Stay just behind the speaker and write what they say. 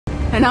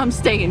and I'm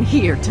staying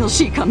here till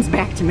she comes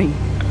back to me.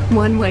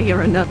 One way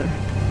or another.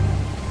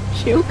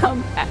 She'll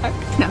come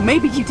back. Now,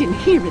 maybe you didn't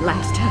hear me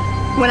last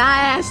time. When I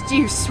asked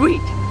you,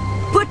 sweet,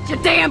 put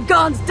your damn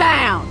guns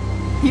down.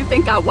 You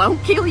think I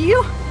won't kill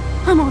you?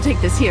 I'm gonna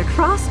take this here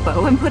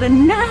crossbow and put a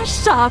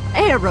nice sharp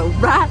arrow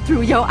right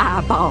through your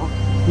eyeball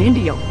and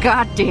into your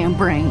goddamn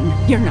brain.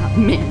 You're not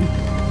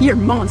men. You're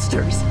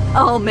monsters.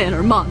 All men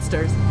are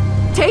monsters.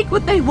 Take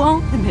what they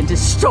want and then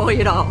destroy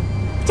it all.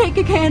 Take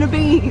a can of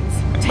beans.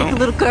 Take a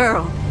little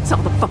girl. It's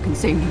all the fucking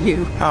same to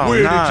you. Oh,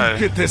 Where no.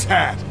 did you get this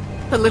hat?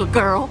 The little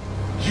girl.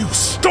 You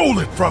stole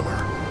it from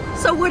her.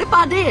 So what if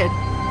I did?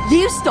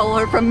 You stole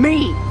her from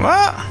me.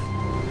 What?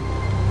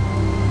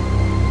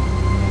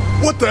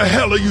 What the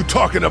hell are you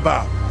talking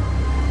about?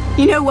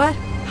 You know what?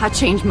 I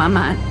changed my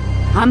mind.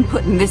 I'm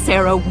putting this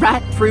arrow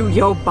right through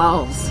your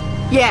balls.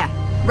 Yeah,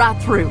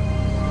 right through.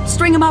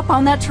 String them up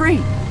on that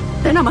tree.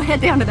 Then I'm gonna head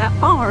down to that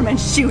farm and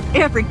shoot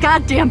every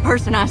goddamn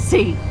person I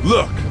see.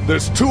 Look,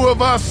 there's two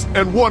of us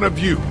and one of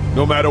you.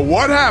 No matter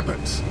what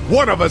happens,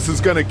 one of us is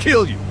gonna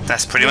kill you.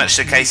 That's pretty much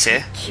the case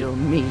here. Kill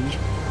me.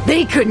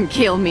 They couldn't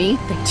kill me.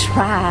 They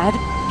tried.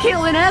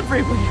 Killing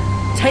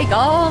everywhere. Take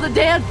all the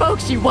dead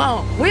folks you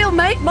want. We'll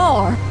make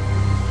more.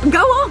 Go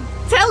on.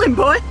 Tell him,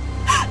 boy.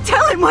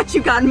 Tell him what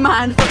you got in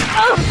mind.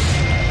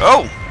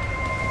 Oh!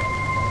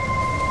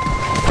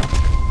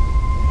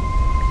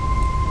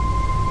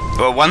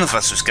 Well, one of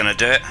us was gonna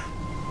do it.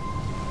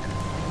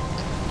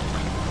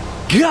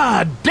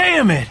 God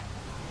damn it!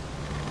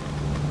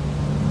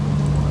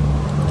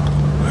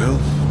 Well,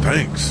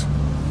 thanks.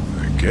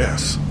 I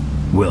guess.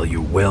 Well,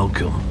 you're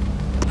welcome,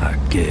 I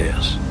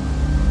guess.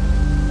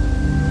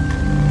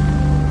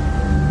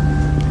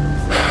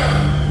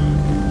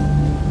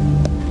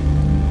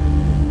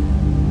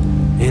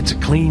 It's a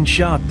clean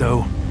shot,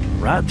 though.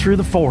 Right through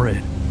the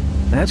forehead.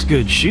 That's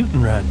good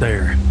shooting right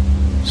there.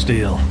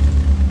 Still,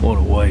 what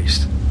a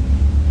waste.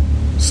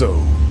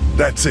 So,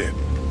 that's it.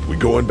 We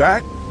going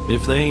back?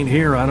 If they ain't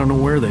here, I don't know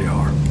where they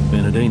are.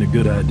 And it ain't a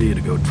good idea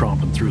to go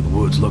tromping through the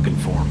woods looking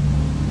for them.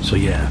 So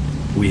yeah,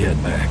 we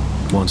head back.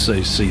 Once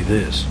they see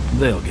this,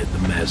 they'll get the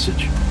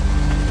message.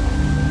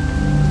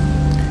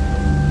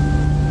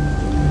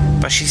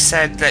 But she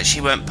said that she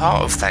weren't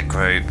part of that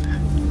group.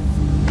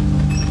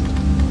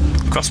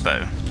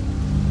 Crossbow.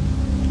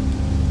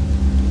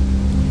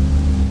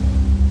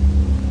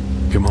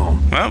 Come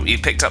on. Well, you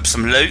picked up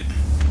some loot.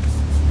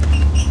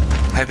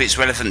 Hope it's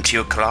relevant to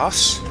your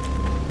class.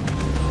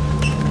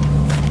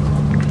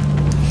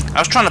 I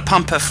was trying to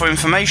pump her for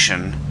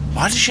information.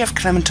 Why does she have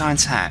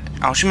Clementine's hat?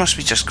 Oh, she must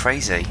be just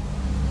crazy.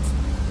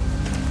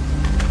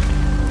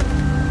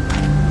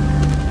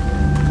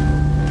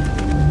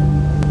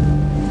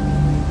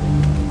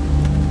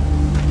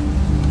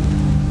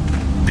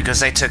 Because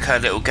they took her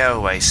little girl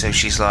away, so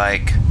she's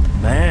like...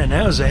 Man,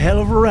 that was a hell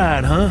of a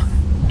ride, huh?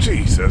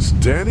 Jesus,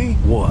 Danny.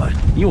 What?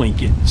 You ain't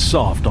getting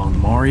soft on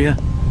them, are ya?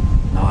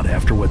 Not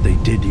after what they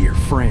did to your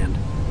friend.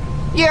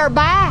 You're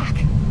back.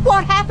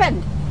 What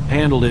happened?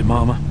 Handled it,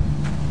 Mama.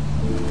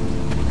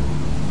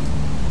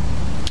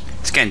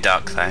 It's getting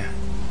dark, though.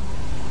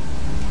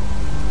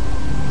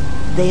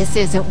 This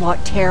isn't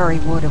what Terry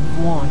would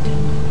have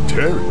wanted.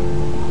 Terry?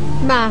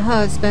 My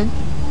husband.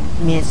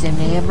 Miss him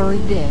every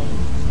day.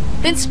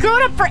 Then screw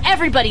it up for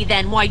everybody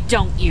then, why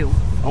don't you?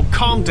 Oh,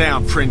 calm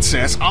down,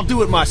 princess. I'll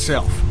do it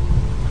myself.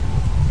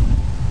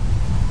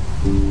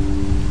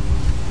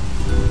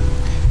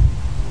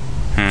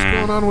 What's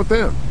going on with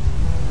them?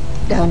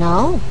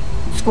 Dunno.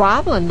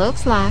 Squabbling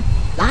looks like.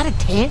 Lot of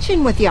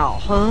tension with y'all,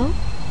 huh?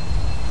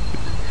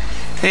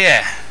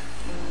 Yeah.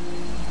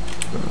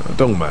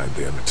 Don't mind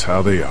them. It's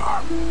how they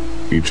are.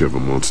 Each of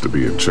them wants to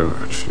be in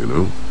charge, you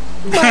know?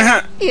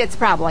 Well, it's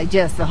probably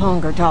just the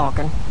hunger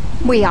talking.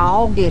 We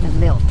all get a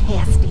little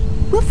testy.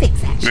 We'll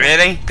fix that shit.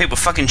 Really? People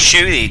fucking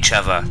shoot each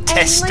other.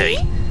 Testy.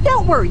 Lee,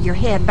 don't worry your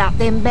head about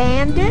them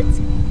bandits.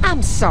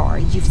 I'm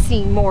sorry you've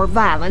seen more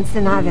violence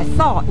than I'd have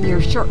thought in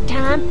your short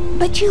time,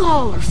 but you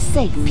all are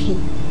safe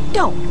here.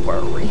 Don't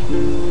worry.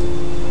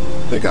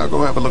 Think I'll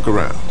go have a look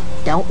around.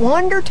 Don't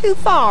wander too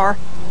far.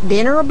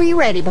 Dinner'll be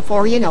ready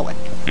before you know it.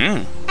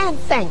 Mm. And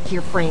thank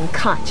your friend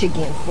Koch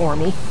again for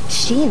me.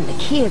 She and the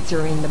kids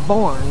are in the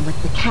barn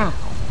with the cow.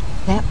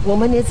 That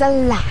woman is a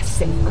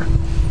lifesaver.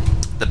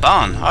 The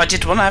barn? I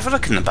did want to have a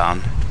look in the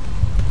barn.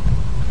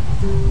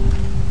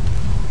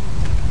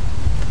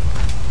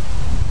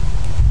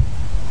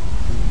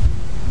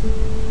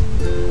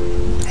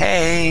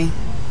 Hey.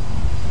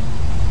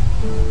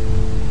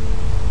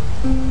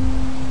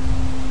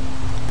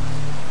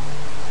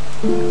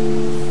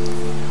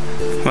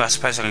 Well, I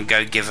suppose I can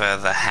go give her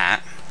the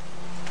hat.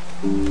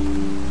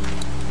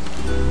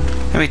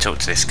 Let me talk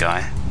to this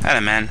guy.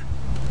 Hello, man.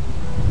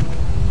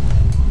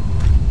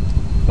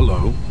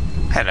 Hello.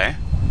 Hello.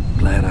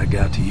 Glad I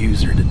got to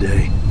use her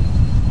today.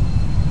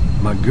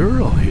 My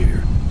girl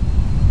here.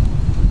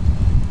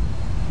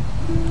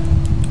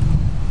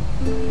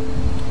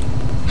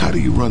 How do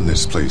you run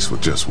this place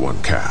with just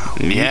one cow?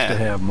 Used to Yeah.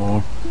 have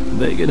more.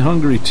 They get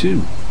hungry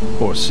too.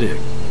 Or sick.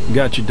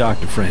 Got your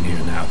doctor friend here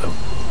now, though.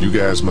 You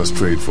guys must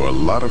trade for a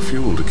lot of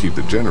fuel to keep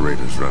the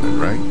generators running,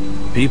 right?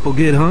 People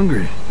get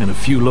hungry, and a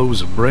few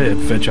loaves of bread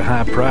fetch a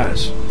high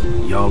price.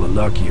 Y'all are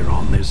luckier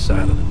on this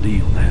side of the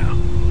deal now.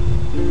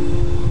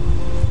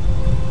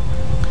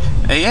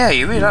 Yeah,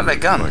 you really like that I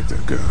gun. like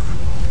that gun.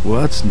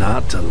 What's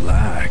not to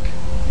like?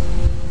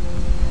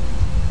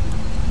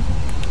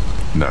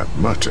 Not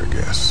much, I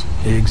guess.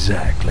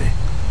 Exactly.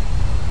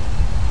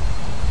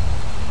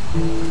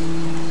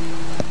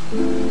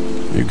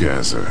 You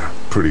guys are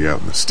pretty out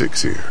in the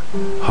sticks here.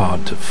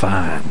 Hard to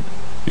find.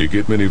 You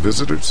get many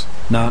visitors?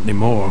 Not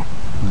anymore.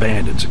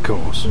 Bandits, of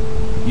course.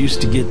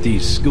 Used to get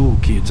these school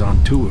kids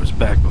on tours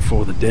back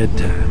before the dead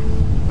time.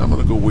 I'm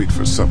gonna go wait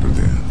for supper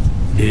then.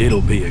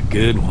 It'll be a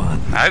good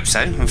one. I hope so.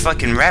 I'm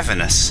fucking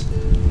ravenous.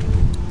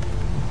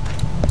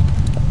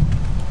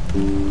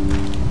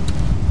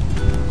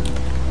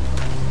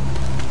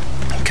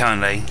 Come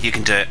on, Lee. You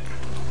can do it.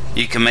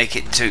 You can make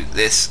it to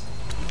this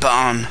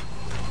barn.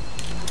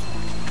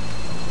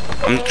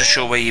 I'm not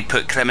sure where you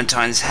put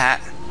Clementine's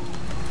hat.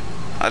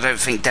 I don't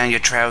think down your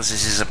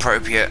trousers is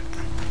appropriate.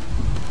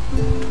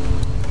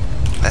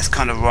 That's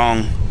kind of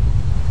wrong.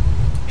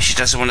 She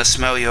doesn't want to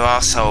smell your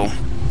asshole.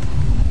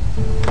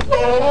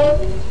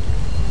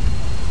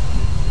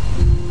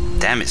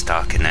 Damn, it's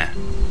dark in there.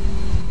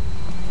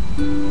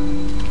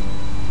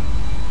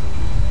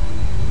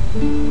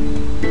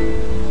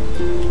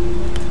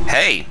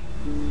 Hey!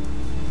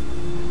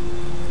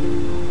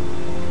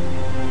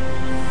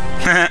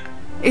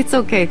 It's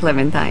okay,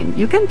 Clementine.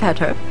 You can pet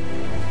her.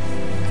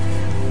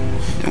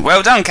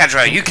 Well done,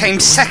 Kadra. You came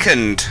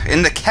second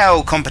in the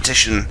cow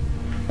competition.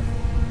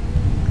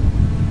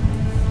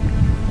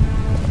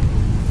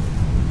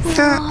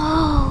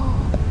 Whoa.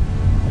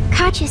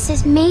 Katja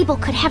says Mabel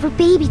could have her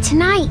baby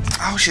tonight.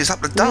 Oh, she's up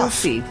the We'll duff.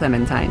 see,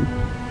 Clementine.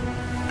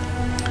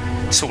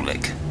 Salt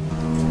lick.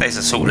 There's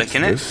a salt lick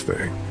in it. This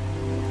thing.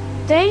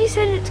 Daddy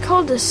said it's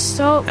called a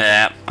salt.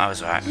 Yeah, I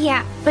was right.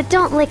 Yeah, but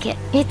don't lick it.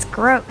 It's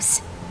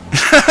gross.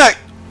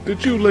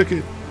 Did you lick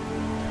it?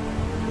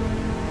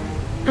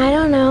 I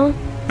don't know.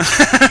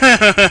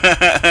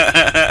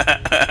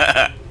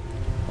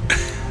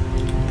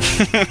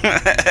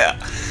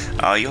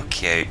 Oh, you're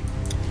cute.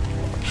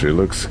 She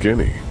looks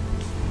skinny.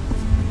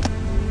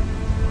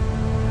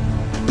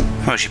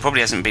 Well, she probably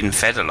hasn't been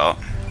fed a lot.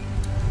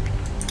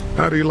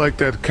 How do you like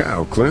that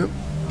cow, Clint?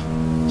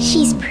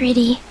 She's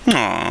pretty.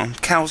 Aw,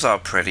 cows are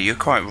pretty. You're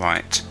quite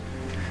right.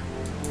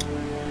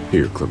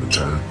 Here,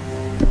 Clementine.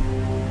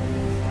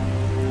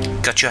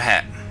 Got your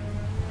hat.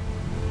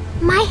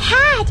 My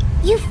hat!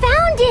 You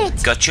found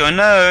it! Got your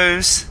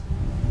nose.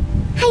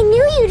 I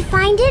knew you'd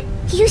find it.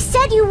 You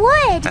said you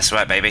would. That's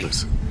right, baby.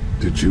 Listen,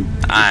 did you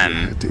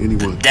I'm hat to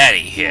anyone? Daddy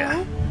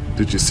here.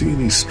 Did you see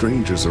any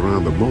strangers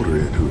around the motor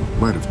inn who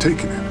might have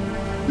taken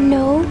it?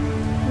 No.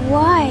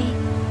 Why?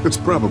 It's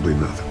probably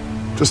nothing.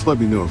 Just let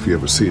me know if you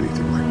ever see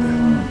anything like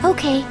that.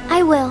 Okay,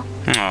 I will.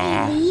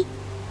 Aw. Lee,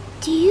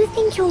 do you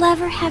think you'll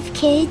ever have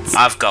kids?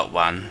 I've got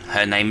one.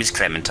 Her name is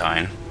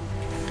Clementine.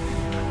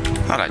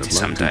 I'd like to I'd like to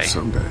someday.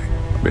 someday.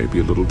 Maybe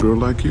a little girl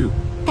like you.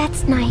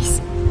 That's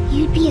nice.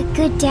 You'd be a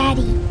good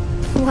daddy.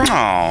 Well,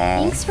 Aww.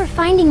 thanks for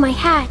finding my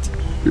hat.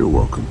 You're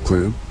welcome,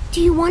 Clem.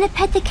 Do you want to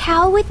pet the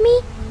cow with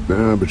me?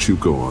 Nah, but you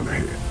go on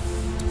ahead.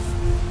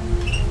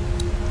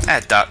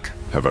 Duck.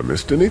 Have I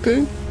missed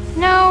anything?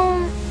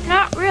 No,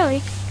 not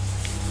really.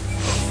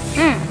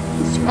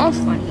 It smells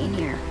funny in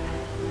here.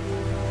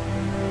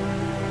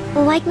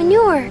 Like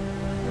manure.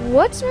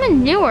 What's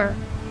manure?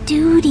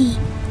 Duty.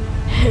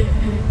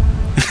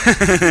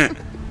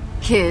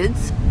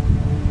 Kids,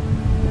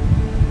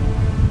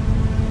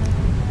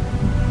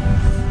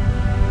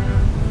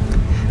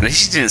 At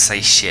least she didn't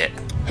say shit.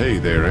 Hey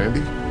there,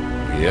 Andy.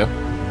 Yep.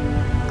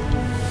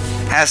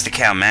 How's the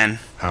cow, man?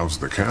 How's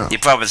the cow? Your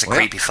brother's a Well,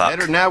 creepy fuck.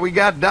 better now we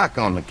got Doc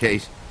on the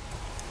case.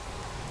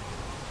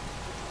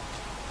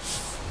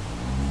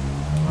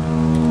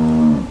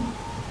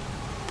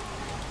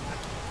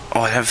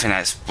 Oh, I don't think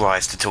that's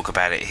wise to talk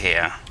about it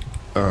here.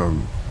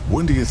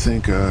 When do you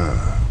think,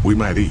 we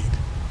might eat?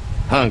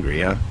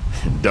 Hungry, huh?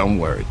 Don't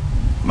worry.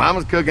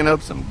 Mama's cooking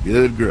up some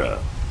good grub.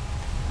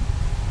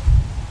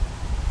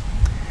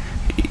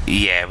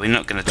 Yeah, we're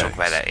not going to talk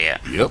about Thanks. that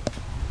yet. Yep.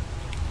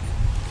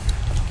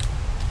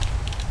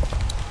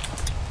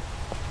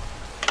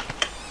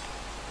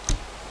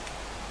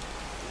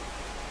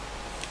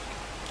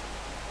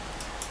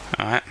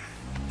 Alright.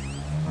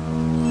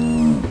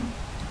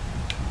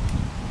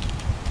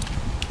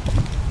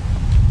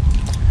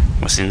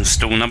 What's in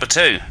stall number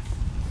 2?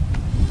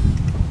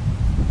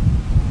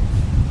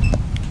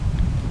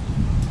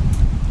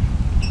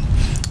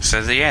 So,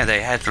 yeah,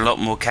 they had a lot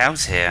more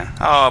cows here.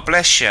 Oh,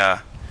 bless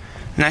her.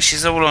 Now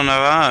she's all on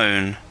her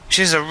own.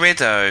 She's a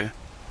widow.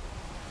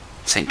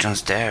 St.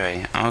 John's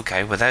Dairy.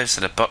 Okay, well, those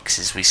are the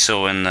boxes we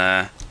saw in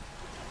the...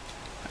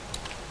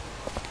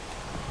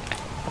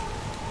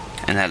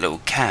 in that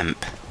little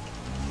camp.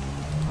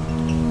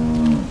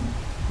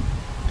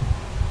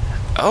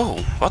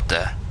 Oh, what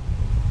the?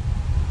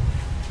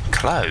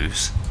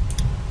 Clothes?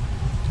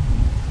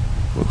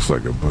 Looks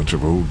like a bunch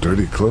of old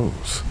dirty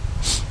clothes.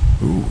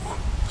 Ooh,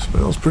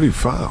 Smells pretty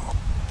foul.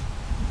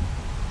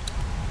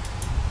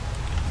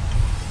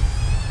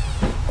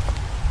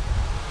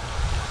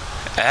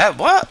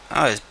 What?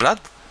 Oh, there's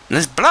blood.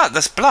 There's blood.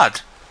 There's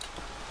blood.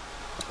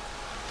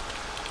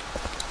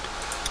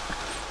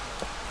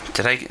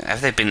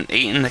 Have they been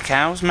eating the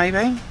cows,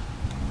 maybe?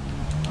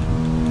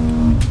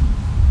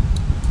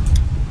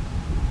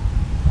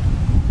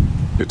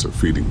 It's a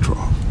feeding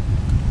trough.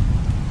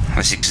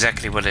 That's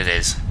exactly what it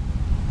is.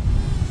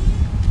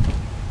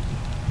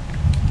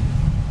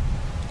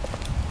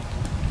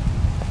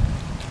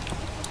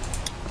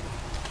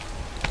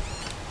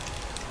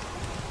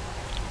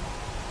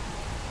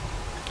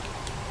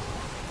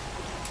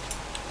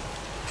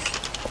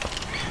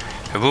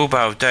 A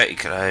wheelbarrow of dirty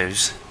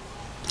clothes.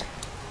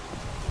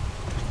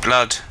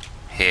 Blood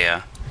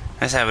here.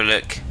 Let's have a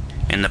look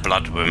in the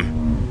blood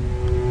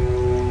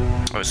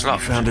room. Oh, it's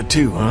locked. You found it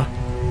too, huh?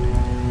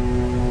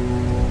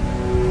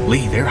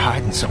 Lee, they're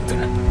hiding something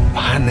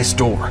behind this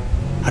door.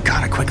 I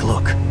got a quick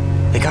look.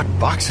 They got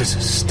boxes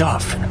of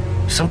stuff and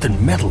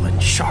something metal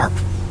and sharp.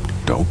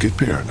 Don't get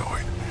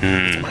paranoid.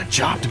 It's my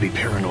job to be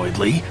paranoid,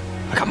 Lee.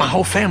 I got my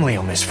whole family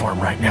on this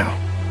farm right now.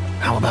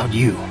 How about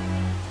you?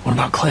 What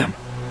about Clem?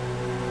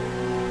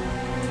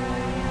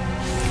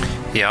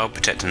 Yeah, I'll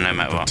protect her no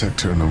matter what.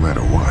 Protect her no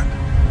matter what.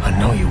 I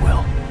know you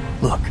will.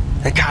 Look,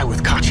 that guy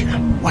with Katya,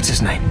 what's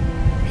his name?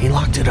 He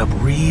locked it up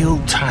real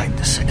tight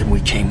the second we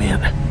came in.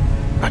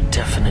 I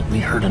definitely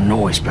heard a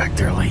noise back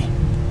there, Lee.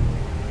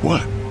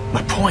 What?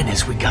 My point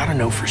is, we gotta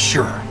know for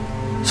sure.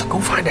 So go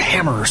find a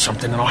hammer or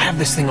something and I'll have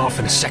this thing off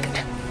in a second.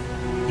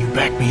 You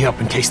back me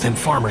up in case them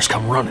farmers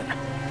come running.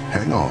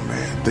 Hang on,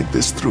 man. Think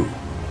this through.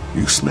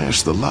 You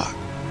smashed the lock.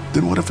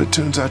 Then what if it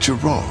turns out you're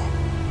wrong?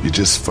 You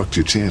just fucked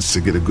your chance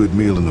to get a good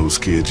meal in those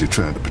kids you're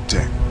trying to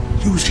protect.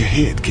 Use your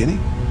head, Kenny.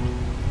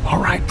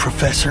 All right,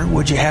 Professor,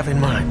 what'd you have in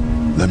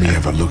mind? Let me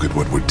have a look at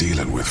what we're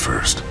dealing with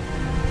first.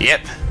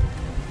 Yep.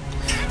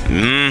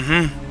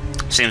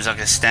 Seems like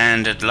a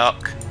standard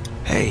lock.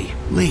 Hey,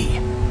 Lee,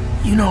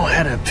 you know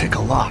how to pick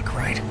a lock,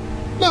 right?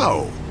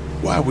 No.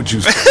 Why would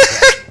you say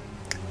that?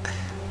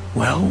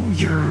 Well,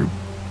 you're,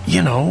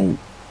 you know,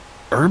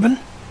 urban?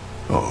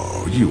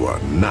 Oh, you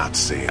are not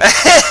saying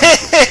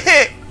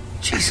that.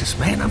 Jesus,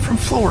 man, I'm from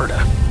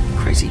Florida.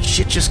 Crazy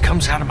shit just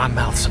comes out of my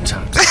mouth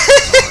sometimes.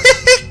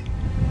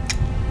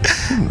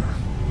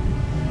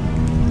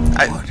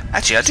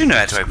 Actually, I do know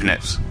how to open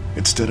it.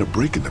 Instead of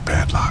breaking the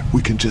padlock,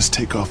 we can just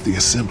take off the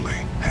assembly,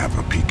 have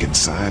a peek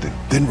inside, and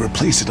then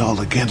replace it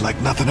all again like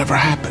nothing ever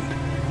happened.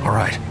 All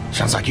right,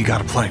 sounds like you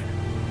got a plan.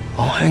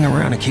 I'll hang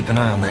around and keep an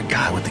eye on that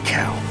guy with the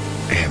cow.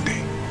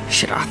 Andy.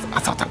 Shit, I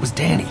thought that was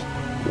Danny.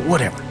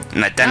 Whatever.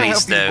 No,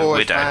 Danny's the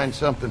widow. Find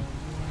something.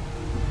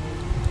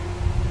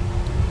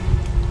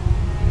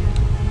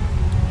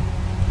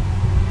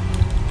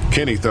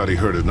 Kenny thought he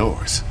heard a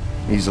noise.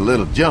 He's a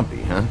little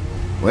jumpy, huh?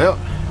 Well,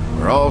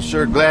 we're all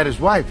sure glad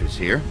his wife is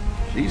here.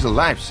 She's a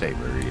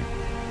lifesaver.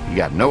 You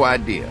got no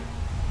idea.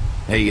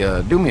 Hey,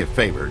 do me a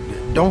favor.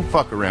 Don't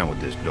fuck around with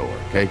this door,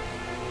 okay?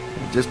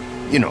 Just,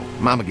 you know,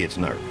 Mama gets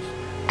nervous.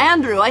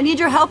 Andrew, I need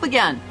your help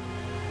again.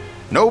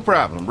 No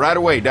problem. Right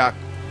away, Doc.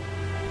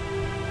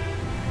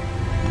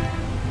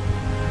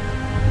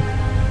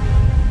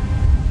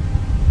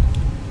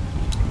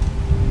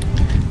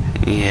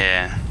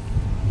 Yeah.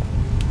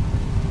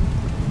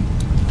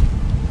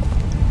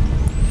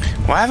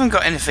 Well, I haven't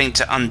got anything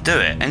to undo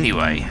it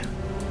anyway.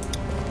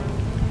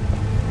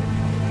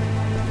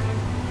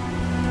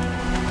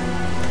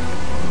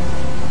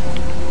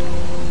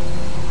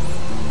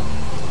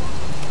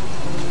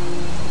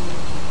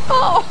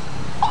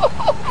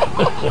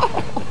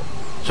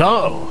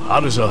 So, how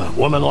does a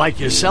woman like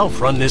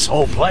yourself run this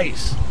whole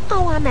place?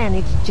 Oh, I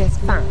managed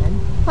just fine.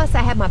 Plus,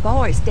 I have my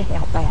boys to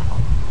help out.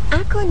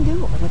 I couldn't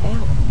do it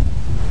without them.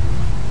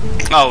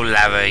 Oh,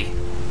 Larry.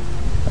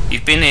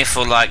 You've been here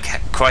for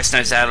like Christ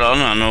knows how long,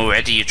 and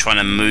already you're trying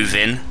to move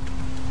in.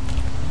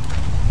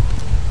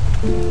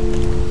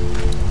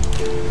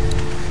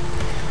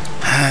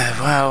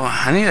 Well,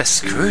 I need a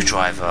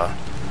screwdriver.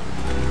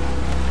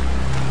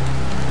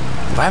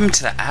 What happened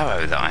to the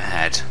arrow that I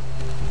had?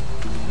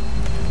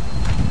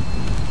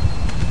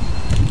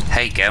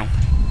 Hey, girl.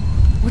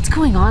 What's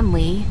going on,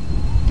 Lee?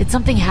 Did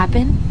something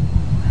happen?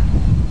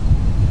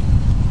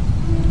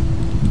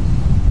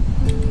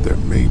 There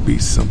may be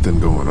something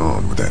going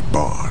on with that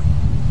barn.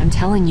 I'm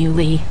telling you,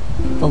 Lee.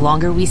 The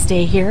longer we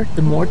stay here,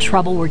 the more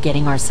trouble we're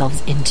getting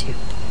ourselves into.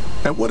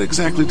 And what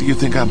exactly do you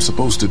think I'm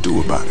supposed to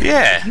do about it?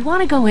 Yeah. You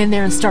want to go in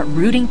there and start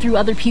rooting through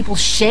other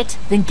people's shit?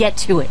 Then get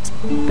to it.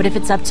 But if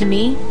it's up to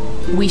me,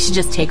 we should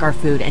just take our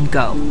food and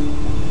go.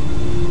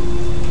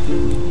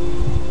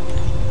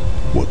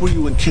 What were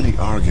you and Kenny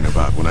arguing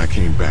about when I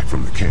came back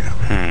from the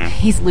camp?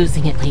 He's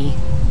losing it, Lee.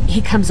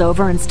 He comes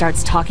over and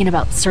starts talking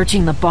about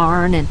searching the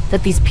barn and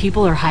that these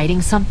people are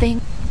hiding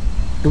something.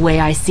 The way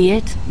I see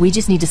it, we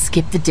just need to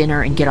skip the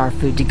dinner and get our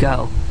food to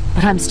go.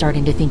 But I'm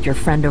starting to think your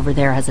friend over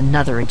there has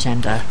another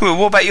agenda. Well,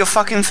 what about your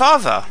fucking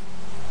father?